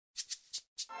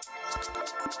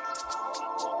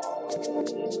Truth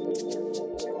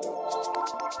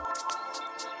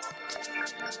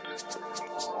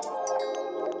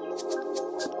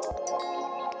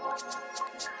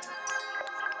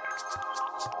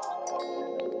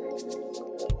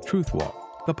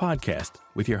Walk, the podcast,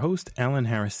 with your host, Alen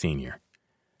Harris Sr.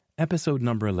 Episode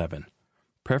number 11,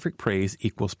 Perfect Praise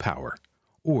Equals Power,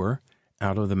 or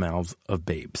Out of the Mouths of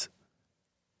Babes.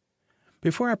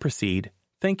 Before I proceed,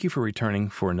 thank you for returning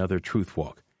for another Truth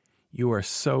Walk. You are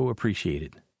so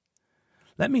appreciated.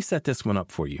 Let me set this one up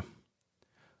for you.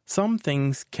 Some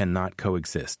things cannot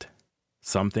coexist.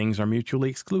 Some things are mutually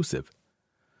exclusive.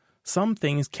 Some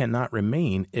things cannot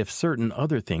remain if certain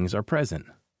other things are present.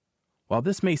 While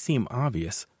this may seem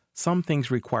obvious, some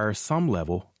things require some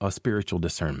level of spiritual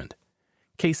discernment.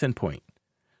 Case in point,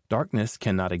 darkness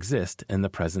cannot exist in the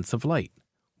presence of light.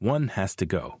 One has to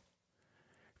go.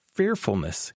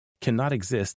 Fearfulness cannot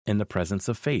exist in the presence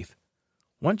of faith.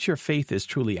 Once your faith is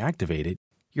truly activated,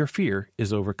 your fear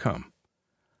is overcome.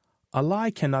 A lie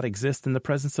cannot exist in the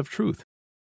presence of truth.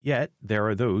 Yet there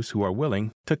are those who are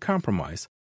willing to compromise,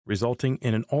 resulting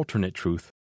in an alternate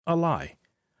truth, a lie.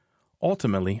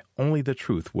 Ultimately, only the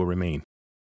truth will remain.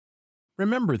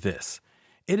 Remember this.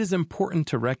 It is important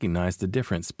to recognize the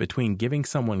difference between giving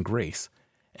someone grace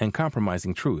and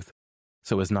compromising truth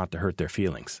so as not to hurt their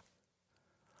feelings.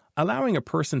 Allowing a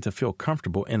person to feel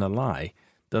comfortable in a lie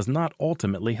does not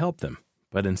ultimately help them,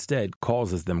 but instead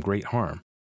causes them great harm.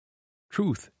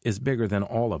 Truth is bigger than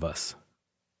all of us.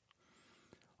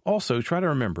 Also, try to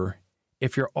remember,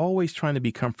 if you're always trying to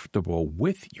be comfortable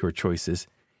with your choices,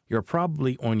 you're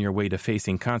probably on your way to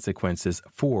facing consequences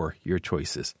for your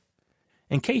choices.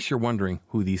 In case you're wondering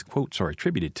who these quotes are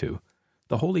attributed to,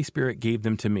 the Holy Spirit gave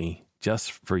them to me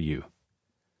just for you.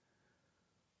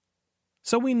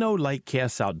 So we know light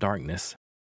casts out darkness.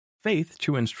 Faith,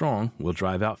 true and strong, will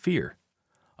drive out fear.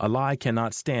 A lie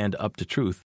cannot stand up to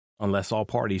truth unless all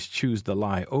parties choose the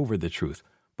lie over the truth.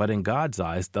 But in God's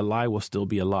eyes, the lie will still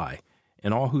be a lie,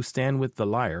 and all who stand with the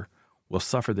liar will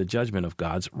suffer the judgment of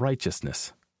God's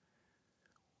righteousness.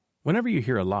 Whenever you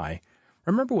hear a lie,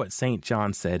 remember what St.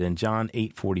 John said in John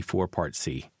 8:44 Part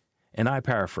C, and I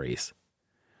paraphrase.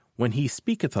 When he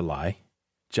speaketh a lie,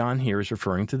 John here is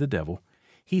referring to the devil,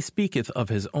 he speaketh of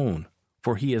his own,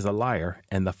 for he is a liar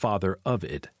and the father of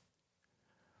it.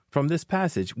 From this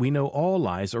passage, we know all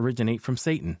lies originate from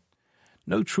Satan.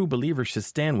 No true believer should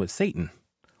stand with Satan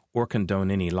or condone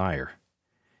any liar.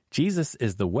 Jesus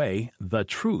is the way, the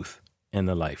truth, and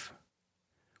the life.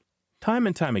 Time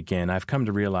and time again, I've come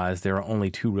to realize there are only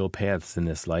two real paths in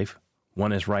this life.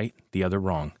 One is right, the other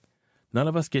wrong. None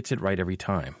of us gets it right every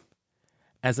time.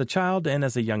 As a child and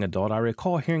as a young adult, I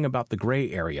recall hearing about the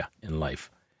gray area in life.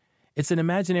 It's an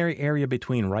imaginary area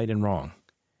between right and wrong.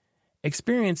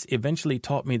 Experience eventually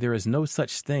taught me there is no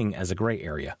such thing as a gray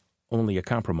area, only a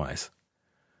compromise.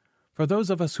 For those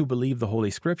of us who believe the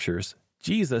Holy Scriptures,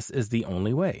 Jesus is the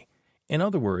only way. In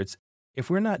other words, if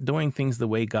we're not doing things the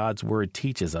way God's Word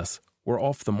teaches us, we're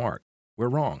off the mark. We're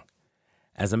wrong.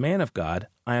 As a man of God,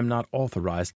 I am not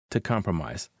authorized to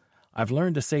compromise. I've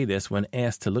learned to say this when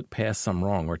asked to look past some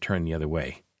wrong or turn the other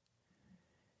way.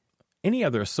 Any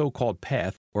other so-called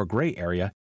path or gray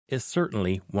area is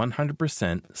certainly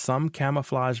 100% some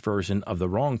camouflage version of the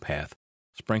wrong path,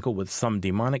 sprinkled with some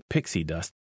demonic pixie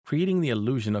dust, creating the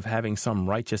illusion of having some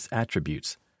righteous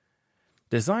attributes.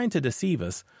 Designed to deceive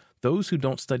us, those who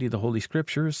don't study the Holy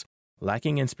Scriptures,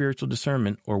 lacking in spiritual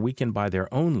discernment or weakened by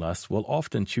their own lusts, will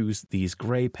often choose these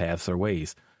gray paths or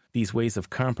ways, these ways of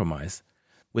compromise,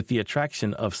 with the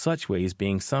attraction of such ways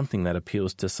being something that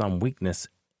appeals to some weakness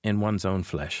in one's own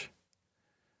flesh.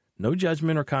 No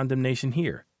judgment or condemnation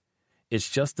here. It's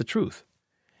just the truth.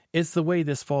 It's the way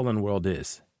this fallen world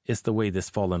is. It's the way this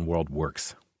fallen world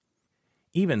works.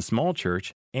 Even small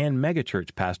church and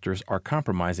megachurch pastors are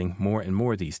compromising more and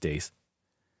more these days.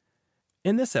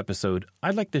 In this episode,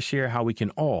 I'd like to share how we can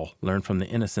all learn from the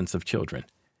innocence of children.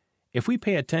 If we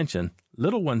pay attention,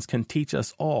 little ones can teach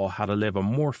us all how to live a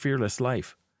more fearless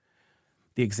life.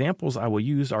 The examples I will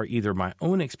use are either my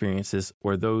own experiences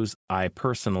or those I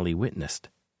personally witnessed.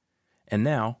 And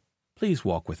now, please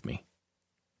walk with me.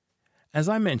 As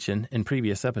I mentioned in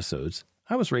previous episodes,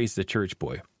 I was raised a church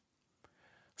boy.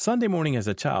 Sunday morning as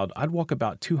a child, I'd walk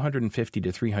about 250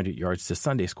 to 300 yards to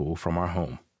Sunday school from our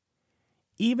home.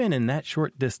 Even in that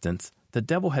short distance, the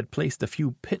devil had placed a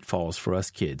few pitfalls for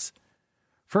us kids.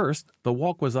 First, the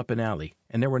walk was up an alley,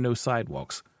 and there were no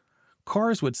sidewalks.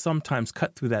 Cars would sometimes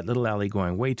cut through that little alley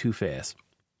going way too fast.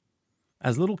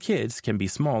 As little kids can be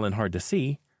small and hard to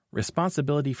see,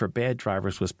 responsibility for bad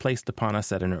drivers was placed upon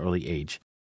us at an early age.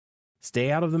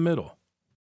 Stay out of the middle.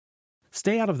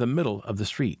 Stay out of the middle of the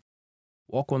street.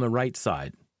 Walk on the right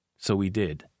side. So we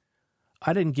did.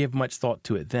 I didn't give much thought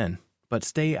to it then, but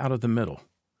stay out of the middle.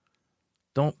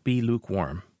 Don't be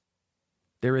lukewarm.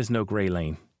 There is no gray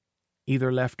lane,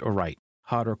 either left or right,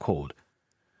 hot or cold.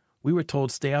 We were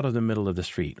told stay out of the middle of the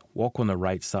street, walk on the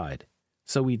right side.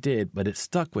 So we did, but it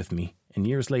stuck with me, and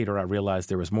years later I realized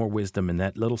there was more wisdom in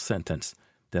that little sentence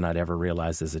than I'd ever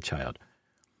realized as a child.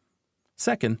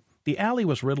 Second, the alley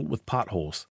was riddled with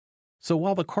potholes. So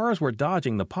while the cars were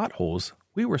dodging the potholes,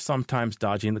 we were sometimes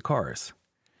dodging the cars.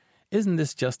 Isn't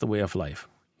this just the way of life?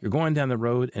 You're going down the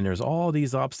road and there's all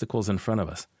these obstacles in front of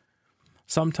us.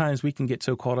 Sometimes we can get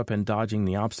so caught up in dodging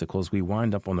the obstacles we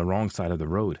wind up on the wrong side of the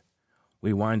road.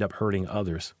 We wind up hurting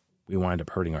others. We wind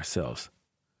up hurting ourselves.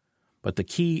 But the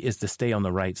key is to stay on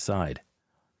the right side.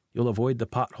 You'll avoid the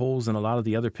potholes and a lot of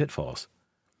the other pitfalls.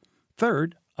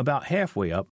 Third, about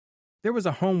halfway up, there was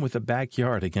a home with a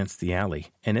backyard against the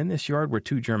alley, and in this yard were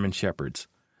 2 German shepherds.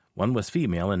 One was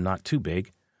female and not too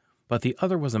big, but the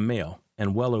other was a male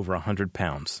and well over 100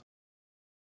 pounds.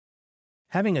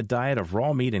 Having a diet of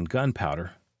raw meat and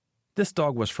gunpowder, this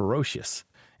dog was ferocious,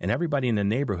 and everybody in the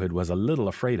neighborhood was a little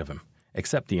afraid of him,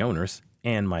 except the owners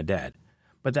and my dad.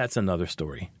 But that's another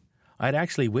story. I'd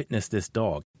actually witnessed this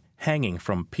dog hanging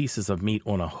from pieces of meat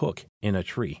on a hook in a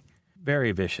tree.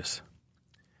 Very vicious.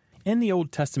 In the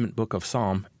Old Testament book of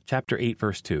Psalm, chapter 8,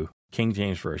 verse 2, King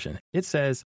James Version, it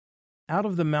says, "Out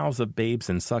of the mouths of babes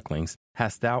and sucklings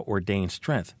hast thou ordained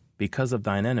strength because of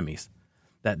thine enemies,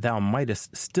 that thou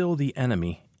mightest still the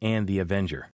enemy and the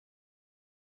avenger."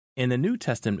 In the New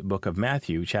Testament book of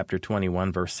Matthew, chapter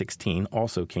 21, verse 16,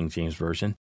 also King James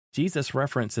Version, Jesus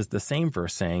references the same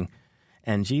verse saying,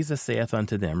 "And Jesus saith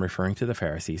unto them," referring to the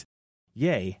Pharisees,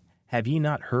 "Yea, have ye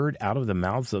not heard out of the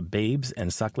mouths of babes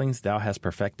and sucklings thou hast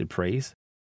perfected praise?"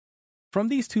 From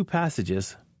these 2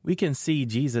 passages, we can see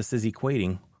Jesus is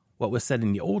equating what was said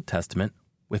in the Old Testament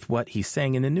with what he's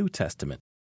saying in the New Testament.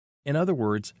 In other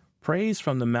words, praise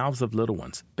from the mouths of little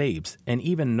ones, babes, and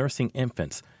even nursing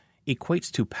infants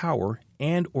equates to power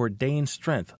and ordained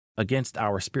strength against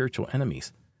our spiritual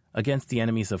enemies, against the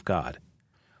enemies of God.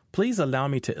 Please allow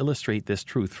me to illustrate this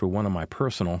truth through one of my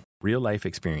personal, real-life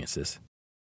experiences.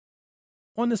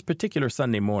 On this particular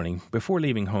Sunday morning, before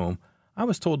leaving home, I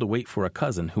was told to wait for a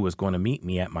cousin who was going to meet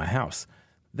me at my house.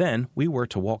 Then we were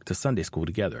to walk to Sunday school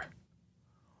together.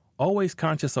 Always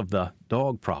conscious of the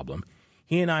dog problem,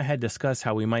 he and I had discussed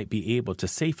how we might be able to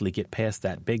safely get past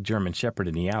that big German shepherd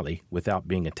in the alley without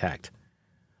being attacked.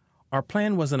 Our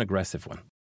plan was an aggressive one.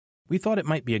 We thought it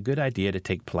might be a good idea to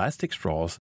take plastic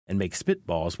straws and make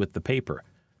spitballs with the paper,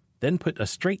 then put a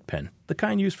straight pen, the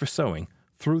kind used for sewing,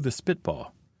 through the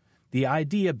spitball. The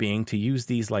idea being to use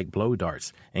these like blow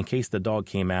darts in case the dog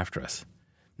came after us.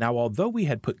 Now, although we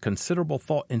had put considerable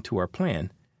thought into our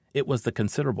plan, it was the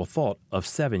considerable thought of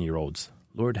 7-year-olds.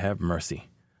 Lord have mercy.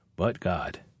 But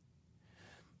God.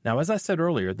 Now, as I said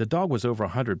earlier, the dog was over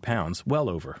 100 pounds, well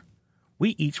over.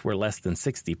 We each were less than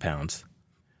 60 pounds.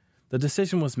 The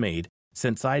decision was made,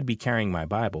 since I'd be carrying my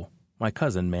Bible, my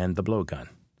cousin manned the blowgun.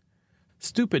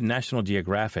 Stupid National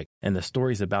Geographic and the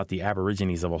stories about the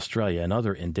Aborigines of Australia and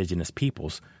other indigenous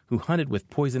peoples who hunted with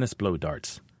poisonous blow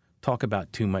darts. Talk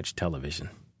about too much television.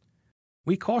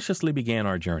 We cautiously began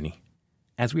our journey.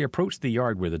 As we approached the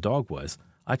yard where the dog was,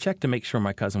 I checked to make sure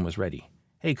my cousin was ready.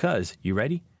 "Hey, cuz, you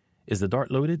ready? Is the dart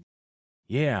loaded?"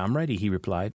 "Yeah, I'm ready," he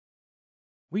replied.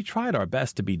 We tried our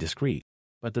best to be discreet,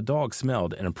 but the dog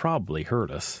smelled and probably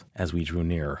heard us as we drew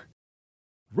nearer.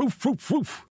 "Roof, roof,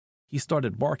 roof!" He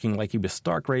started barking like he was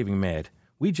stark raving mad.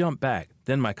 We jumped back,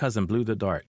 then my cousin blew the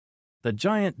dart. The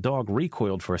giant dog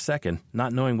recoiled for a second,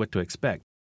 not knowing what to expect,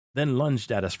 then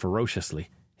lunged at us ferociously.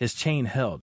 His chain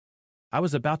held. I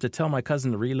was about to tell my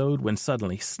cousin to reload when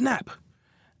suddenly, snap!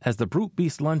 As the brute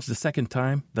beast lunged the second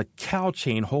time, the cow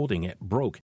chain holding it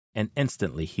broke, and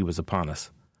instantly he was upon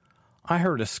us. I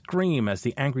heard a scream as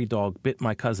the angry dog bit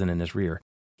my cousin in his rear.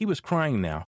 He was crying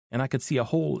now, and I could see a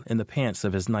hole in the pants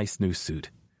of his nice new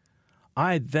suit.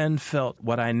 I then felt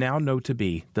what I now know to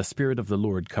be the Spirit of the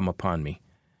Lord come upon me.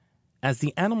 As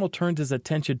the animal turned his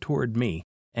attention toward me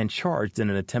and charged in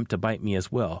an attempt to bite me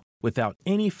as well, without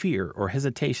any fear or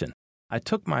hesitation, I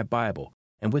took my Bible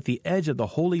and with the edge of the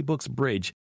Holy Book's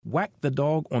bridge, whacked the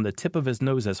dog on the tip of his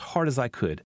nose as hard as I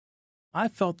could. I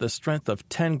felt the strength of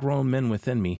 10 grown men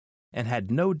within me and had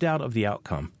no doubt of the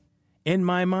outcome. In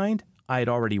my mind, I had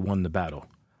already won the battle.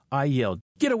 I yelled,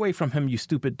 "Get away from him, you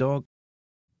stupid dog!"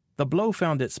 The blow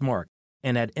found its mark,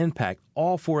 and at impact,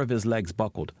 all 4 of his legs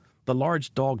buckled. The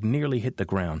large dog nearly hit the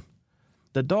ground.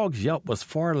 The dog's yelp was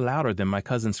far louder than my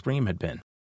cousin's scream had been.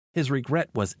 His regret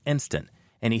was instant,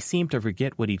 and he seemed to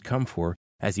forget what he'd come for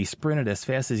as he sprinted as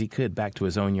fast as he could back to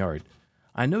his own yard.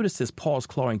 I noticed his paws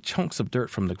clawing chunks of dirt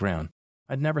from the ground.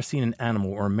 I'd never seen an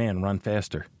animal or a man run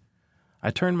faster.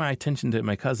 I turned my attention to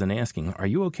my cousin, asking, "Are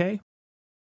you okay?"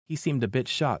 He seemed a bit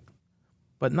shocked,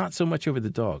 but not so much over the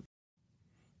dog.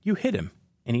 "You hit him,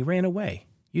 and he ran away.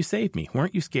 You saved me.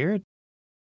 Weren't you scared?"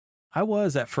 "I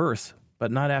was at first,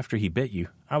 but not after he bit you.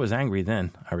 I was angry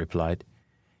then," I replied.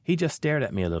 "He just stared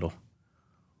at me a little.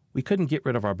 We couldn't get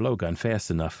rid of our blowgun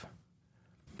fast enough."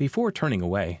 Before turning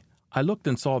away, I looked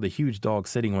and saw the huge dog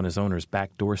sitting on his owner's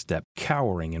back doorstep,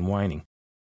 cowering and whining.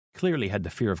 Clearly had the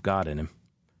fear of God in him.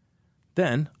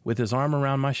 Then, with his arm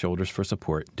around my shoulders for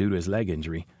support due to his leg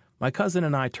injury, my cousin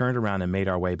and I turned around and made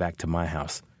our way back to my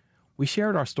house. We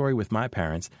shared our story with my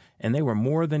parents, and they were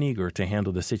more than eager to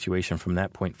handle the situation from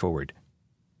that point forward.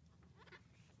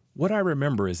 What I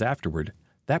remember is afterward,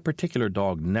 that particular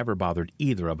dog never bothered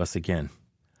either of us again.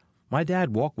 My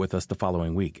dad walked with us the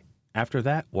following week. After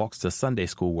that, walks to Sunday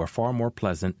school were far more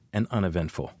pleasant and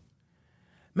uneventful.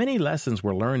 Many lessons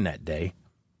were learned that day,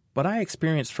 but I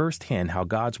experienced firsthand how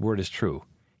God's word is true.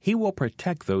 He will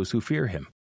protect those who fear him,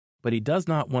 but he does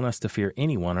not want us to fear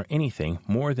anyone or anything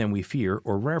more than we fear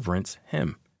or reverence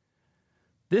him.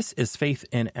 This is faith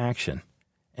in action,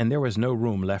 and there was no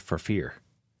room left for fear.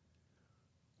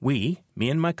 Me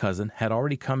and my cousin, had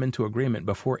already come into agreement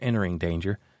before entering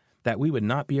danger that we would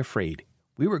not be afraid.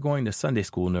 We were going to Sunday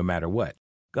school no matter what.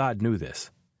 God knew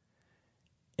this.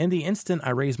 In the instant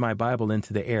I raised my Bible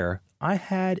into the air, I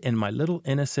had, in my little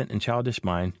innocent and childish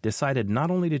mind, decided not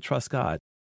only to trust God,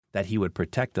 that he would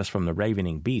protect us from the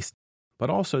ravening beast, but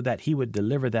also that he would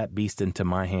deliver that beast into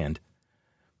my hand.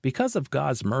 Because of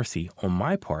God's mercy on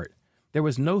my part, there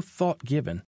was no thought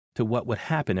given to what would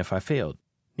happen if I failed.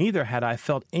 Neither had I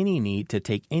felt any need to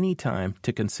take any time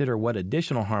to consider what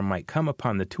additional harm might come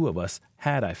upon the two of us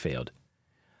had I failed.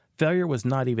 Failure was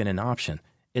not even an option.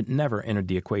 It never entered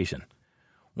the equation.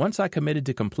 Once I committed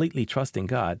to completely trusting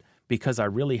God, because I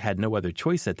really had no other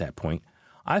choice at that point,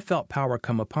 I felt power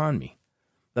come upon me.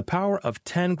 The power of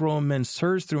 10 grown men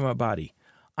surged through my body.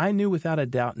 I knew without a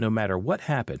doubt, no matter what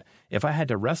happened, if I had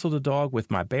to wrestle the dog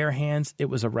with my bare hands, it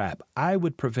was a wrap. I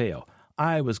would prevail.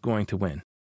 I was going to win.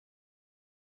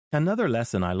 Another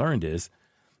lesson I learned is,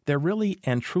 there really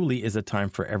and truly is a time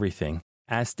for everything,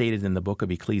 as stated in the book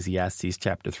of Ecclesiastes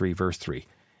chapter 3, verse 3.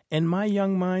 In my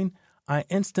young mind, I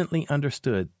instantly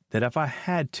understood that if I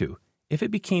had to, if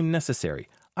it became necessary,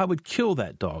 I would kill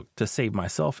that dog to save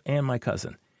myself and my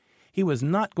cousin. He was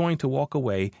not going to walk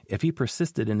away if he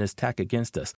persisted in his attack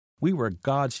against us. We were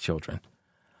God's children.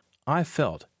 I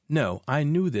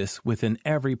knew this within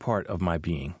every part of my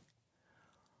being.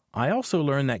 I also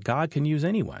learned that God can use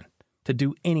anyone to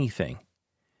do anything.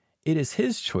 It is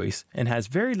his choice and has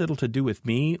very little to do with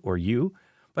me or you,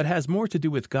 but has more to do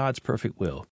with God's perfect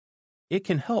will. It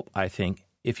can help, I think,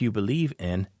 if you believe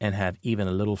in and have even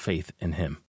a little faith in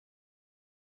him.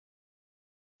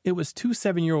 It was 2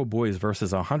 7-year-old boys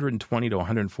versus a 120 to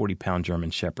 140-pound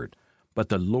German shepherd, but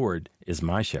the Lord is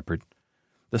my shepherd.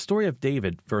 The story of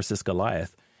David versus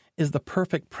Goliath is the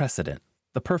perfect precedent,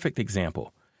 the perfect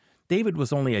example. David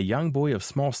was only a young boy of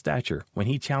small stature when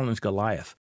he challenged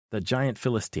Goliath, the giant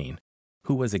Philistine,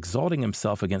 who was exalting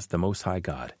himself against the Most High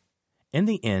God. In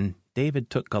the end, David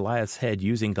took Goliath's head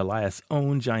using Goliath's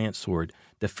own giant sword,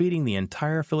 defeating the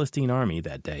entire Philistine army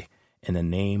that day in the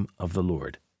name of the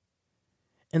Lord.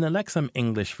 In the Lexham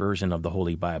English version of the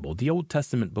Holy Bible, the Old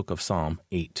Testament book of Psalm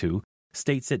 8:2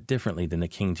 states it differently than the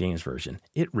King James Version.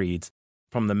 It reads,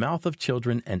 "From the mouth of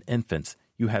children and infants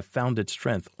you have founded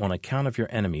strength on account of your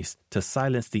enemies to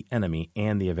silence the enemy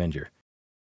and the avenger."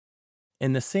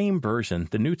 In the same version,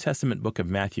 the New Testament book of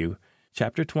Matthew,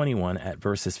 chapter 21 at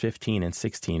verses 15 and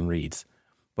 16 reads,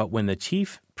 "But when the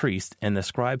chief priest and the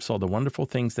scribe saw the wonderful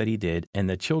things that he did, and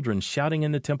the children shouting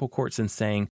in the temple courts and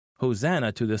saying,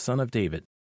 'Hosanna to the Son of David,'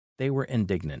 they were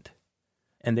indignant.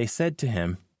 And they said to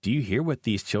him, 'Do you hear what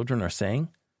these children are saying?'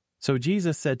 So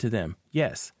Jesus said to them,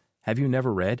 'Yes, have you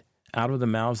never read, out of the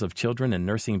mouths of children and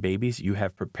nursing babies you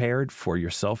have prepared for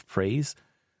yourself praise?'"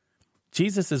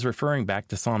 Jesus is referring back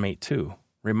to Psalm 8:2,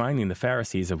 reminding the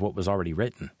Pharisees of what was already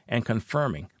written, and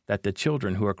confirming that the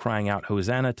children who are crying out,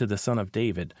 "Hosanna to the Son of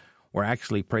David," were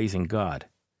actually praising God.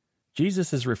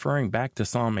 Jesus is referring back to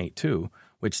Psalm 8:2,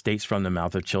 which states, "From the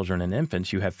mouth of children and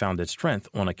infants you have founded strength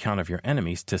on account of your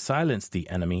enemies to silence the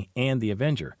enemy and the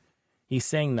avenger." He's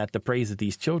saying that the praise of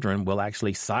these children will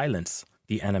actually silence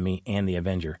the enemy and the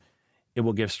avenger. It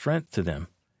will give strength to them.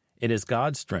 It is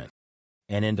God's strength.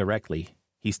 And indirectly,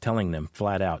 he's telling them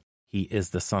flat out, he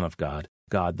is the Son of God,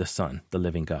 God the Son, the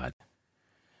living God.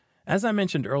 As I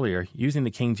mentioned earlier, using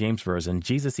the King James Version,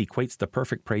 Jesus equates the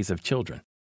perfect praise of children,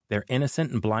 their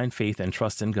innocent and blind faith and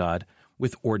trust in God,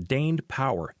 with ordained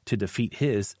power to defeat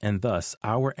his and thus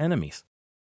our enemies.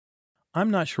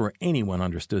 I'm not sure anyone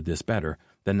understood this better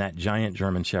than that giant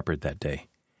German shepherd that day.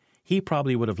 He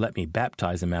probably would have let me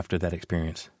baptize him after that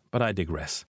experience, but I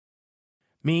digress.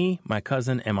 Me, my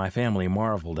cousin, and my family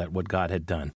marveled at what God had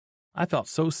done. I felt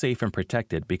so safe and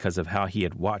protected because of how he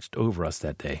had watched over us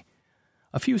that day.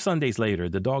 A few Sundays later,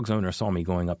 the dog's owner saw me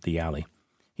going up the alley.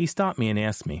 He stopped me and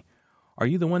asked me, "Are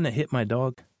you the one that hit my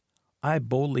dog?" I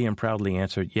boldly and proudly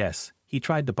answered, "Yes, he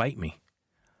tried to bite me."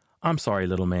 "I'm sorry,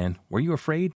 little man. Were you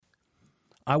afraid?"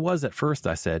 "I was at first,"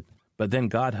 I said, "but then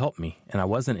God helped me, and I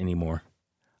wasn't anymore."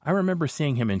 I remember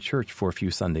seeing him in church for a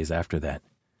few Sundays after that.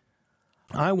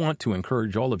 I want to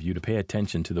encourage all of you to pay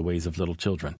attention to the ways of little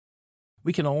children.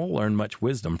 We can all learn much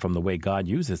wisdom from the way God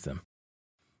uses them.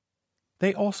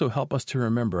 They also help us to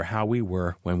remember how we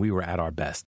were when we were at our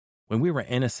best, when we were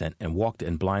innocent and walked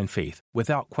in blind faith,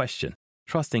 without question,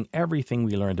 trusting everything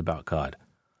we learned about God.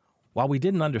 While we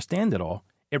didn't understand it all,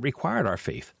 it required our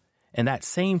faith, and that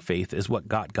same faith is what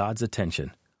got God's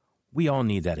attention. We all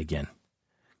need that again.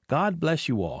 God bless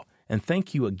you all, and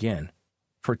thank you again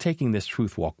for taking this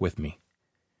truth walk with me.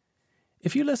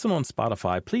 If you listen on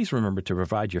Spotify, please remember to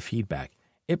provide your feedback.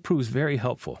 It proves very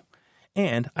helpful,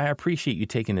 and I appreciate you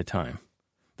taking the time.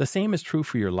 The same is true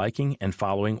for your liking and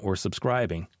following or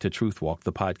subscribing to Truth Walk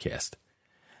the podcast.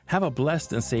 Have a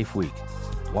blessed and safe week.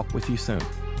 Walk with you soon.